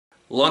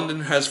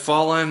London has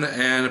fallen,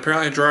 and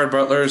apparently Gerard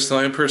Butler is the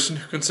only person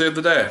who can save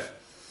the day.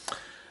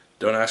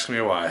 Don't ask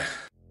me why.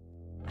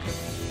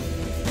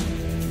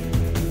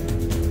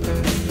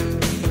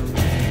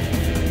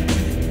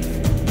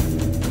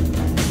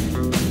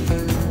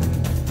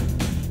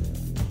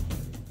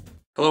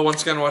 Hello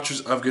once again,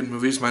 watchers of good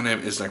movies. My name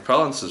is Nick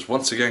Pell, and this is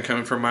once again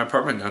coming from my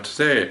apartment. Now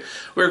today,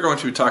 we're going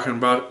to be talking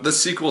about the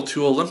sequel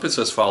to Olympus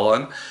Has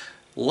Fallen,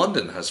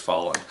 London Has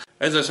Fallen.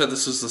 As I said,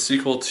 this is the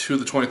sequel to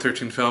the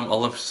 2013 film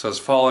Olympus Has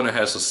Fallen. It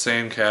has the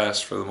same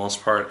cast for the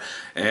most part,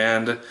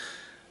 and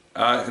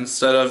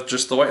instead of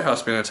just the White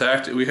House being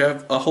attacked, we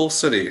have a whole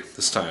city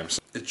this time. So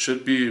it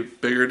should be a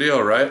bigger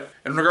deal, right?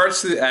 In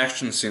regards to the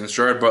action scenes,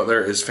 Gerard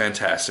Butler is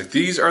fantastic.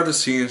 These are the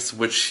scenes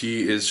which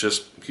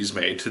he's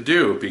made to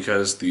do,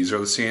 because these are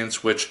the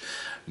scenes which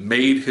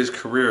made his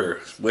career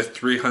with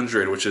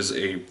 300, which is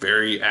a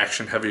very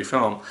action-heavy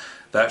film.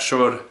 That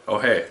showed, oh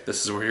hey,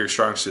 this is where your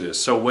strong suit is.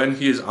 So when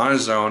he is on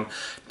his own,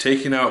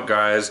 taking out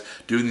guys,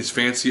 doing these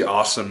fancy,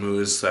 awesome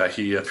moves that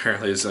he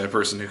apparently is the only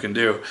person who can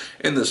do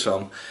in this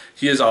film,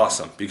 he is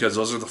awesome, because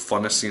those are the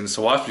funnest scenes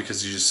to watch,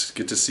 because you just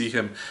get to see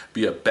him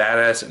be a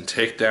badass and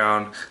take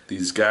down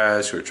these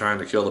guys who are trying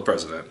to kill the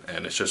president,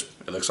 and it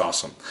looks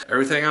awesome.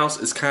 Everything else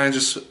is kind of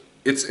just,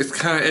 it's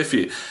kind of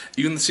iffy.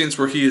 Even the scenes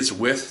where he is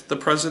with the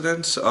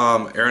president,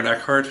 Aaron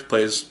Eckhart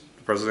plays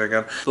president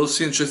again. Those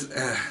scenes just,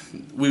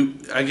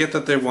 I get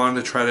that they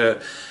wanted to try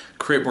to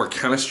create more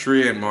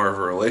chemistry and more of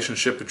a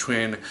relationship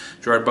between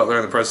Gerard Butler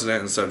and the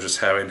president, instead of just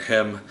having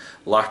him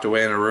locked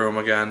away in a room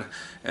again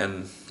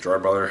and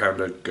Gerard Butler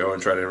having to go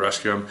and try to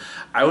rescue him.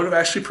 I would have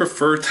actually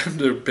preferred them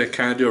to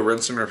kind of do a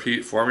rinse and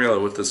repeat formula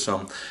with this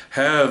film.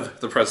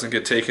 Have the president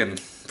get taken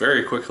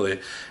very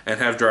quickly and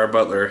have Gerard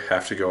Butler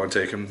have to go and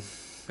take him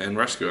and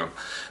rescue him.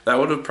 That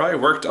would have probably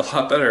worked a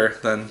lot better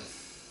than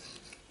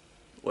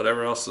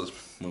whatever else this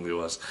movie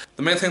was.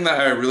 The main thing that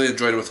I really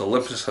enjoyed with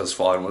Olympus Has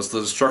Fallen was the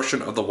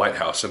destruction of the White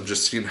House, and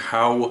just seeing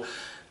how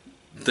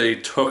they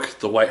took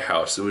the White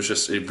House. It was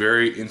just a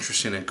very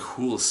interesting and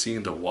cool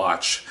scene to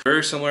watch.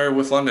 Very similar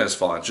with London Has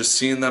Fallen, just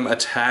seeing them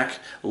attack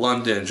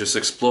London, just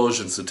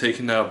explosions and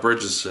taking out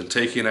bridges and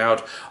taking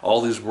out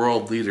all these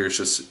world leaders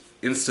just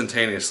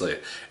instantaneously.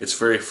 It's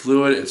very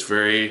fluid, it's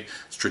very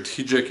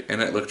strategic,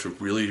 and it looked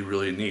really,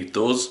 really neat.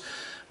 Those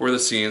were the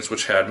scenes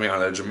which had me on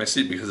the edge of my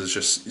seat, because it's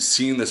just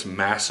seeing this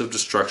massive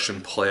destruction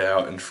play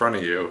out in front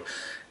of you.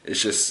 It's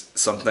just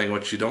something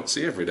which you don't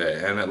see every day,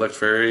 and it looked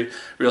very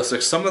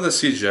realistic. Some of the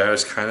CGI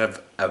was kind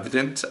of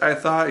evident, I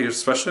thought,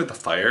 especially the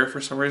fire for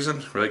some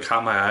reason really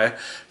caught my eye.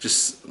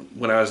 Just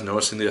when I was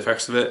noticing the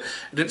effects of it,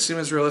 it didn't seem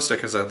as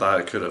realistic as I thought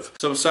it could have.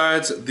 So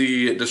besides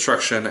the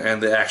destruction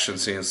and the action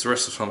scenes, the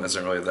rest of the film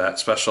isn't really that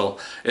special.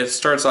 It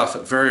starts off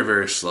very,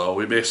 very slow.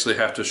 We basically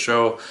have to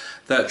show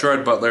that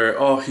Gerard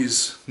Butler,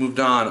 he's moved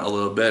on a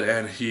little bit,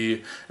 and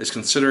he is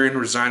considering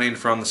resigning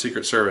from the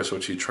Secret Service,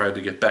 which he tried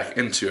to get back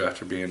into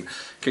after being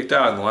kicked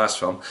out in the last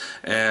film.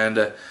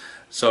 And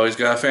so he's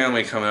got a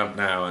family coming up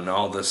now and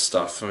all this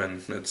stuff,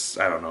 and it's,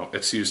 I don't know,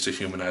 it's used to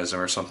humanize him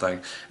or something.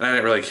 And I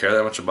didn't really care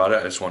that much about it.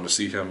 I just wanted to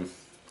see him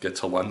get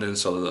to London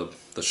so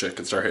the shit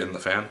could start hitting the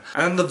fan.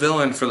 And the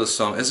villain for this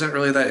film isn't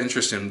really that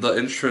interesting. The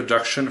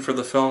introduction for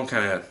the film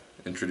kind of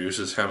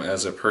introduces him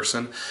as a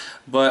person,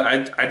 but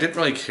I didn't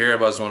really care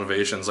about his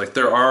motivations. Like,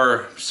 there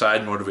are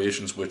side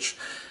motivations which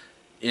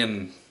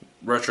in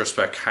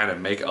retrospect kind of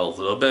make a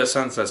little bit of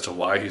sense as to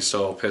why he's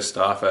so pissed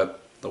off at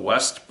the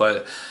West,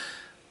 but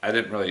I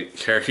didn't really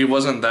care. He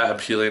wasn't that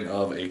appealing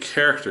of a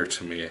character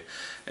to me.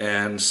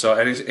 And so,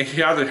 and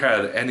he hardly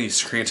had any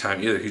screen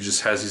time either. He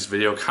just has these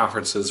video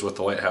conferences with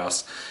the White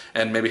House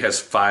and maybe has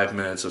 5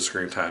 minutes of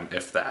screen time,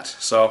 if that.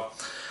 So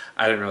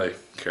I didn't really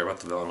care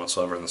about the villain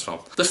whatsoever in this film.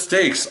 The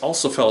stakes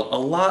also felt a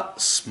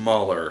lot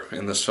smaller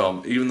in this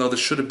film, even though this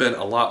should have been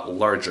a lot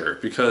larger,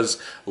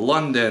 because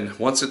London,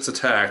 once it's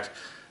attacked,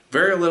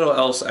 very little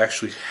else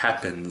actually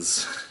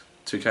happens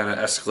to kind of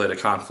escalate a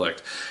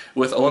conflict.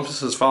 With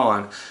Olympus Has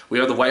Fallen, we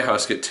have the White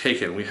House get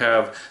taken. We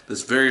have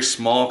this very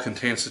small,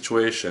 contained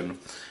situation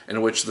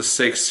in which the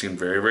stakes seem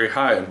very, very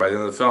high, and by the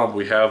end of the film,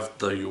 we have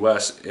the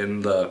U.S.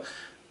 in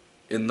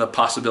the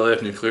possibility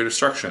of nuclear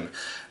destruction.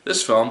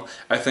 This film,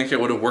 I think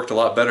it would have worked a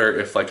lot better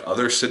if, like,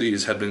 other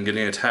cities had been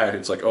getting attacked.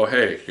 It's like, oh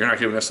hey, you're not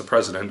giving us the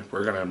president,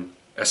 we're gonna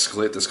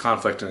escalate this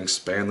conflict and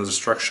expand the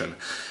destruction.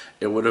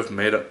 It would have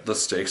made the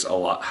stakes a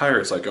lot higher.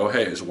 It's like, oh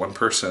hey, is one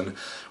person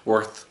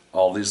worth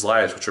all these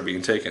lives which are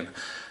being taken?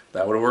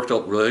 That would have worked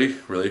out really,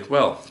 really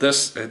well. The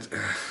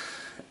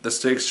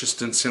stakes just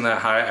didn't seem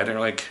that high. I didn't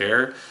really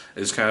care.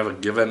 It's kind of a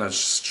given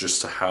as just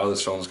to how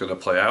this film is going to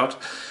play out.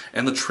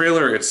 And the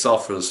trailer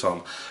itself for this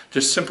film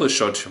just simply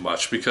showed too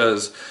much,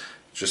 because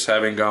just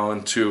having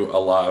gone to a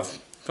lot of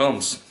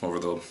films over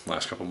the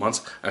last couple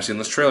months, I've seen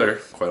this trailer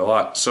quite a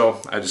lot.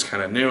 So I just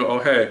kind of knew, oh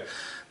hey,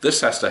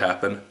 this has to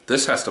happen,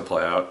 this has to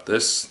play out,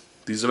 these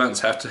events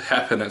have to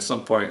happen at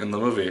some point in the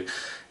movie.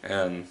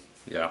 And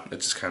yeah, it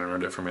just kind of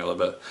ruined it for me a little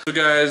bit. So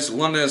guys,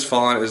 London Has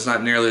Fallen is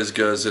not nearly as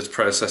good as its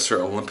predecessor,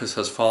 Olympus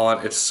Has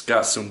Fallen. It's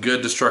got some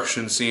good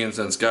destruction scenes,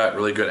 and it's got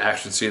really good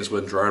action scenes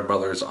when Gerard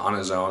Butler is on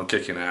his own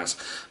kicking ass.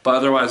 But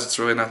otherwise, it's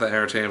really not that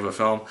entertaining of a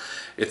film.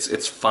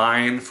 It's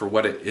fine for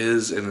what it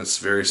is in its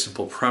very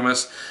simple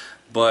premise,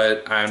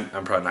 but I'm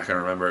probably not going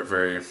to remember it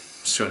very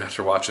soon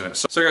after watching it.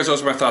 So guys,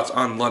 those are my thoughts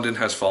on London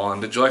Has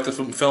Fallen. Did you like the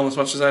film as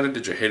much as I did?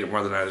 Did you hate it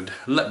more than I did?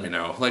 Let me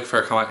know. Like,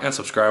 fair, comment, and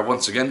subscribe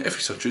once again if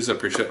you so choose. I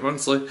appreciate it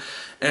immensely.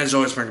 And as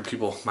always, my good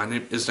people, my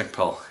name is Nick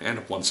Pell,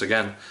 and once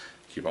again,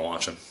 keep on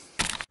watching.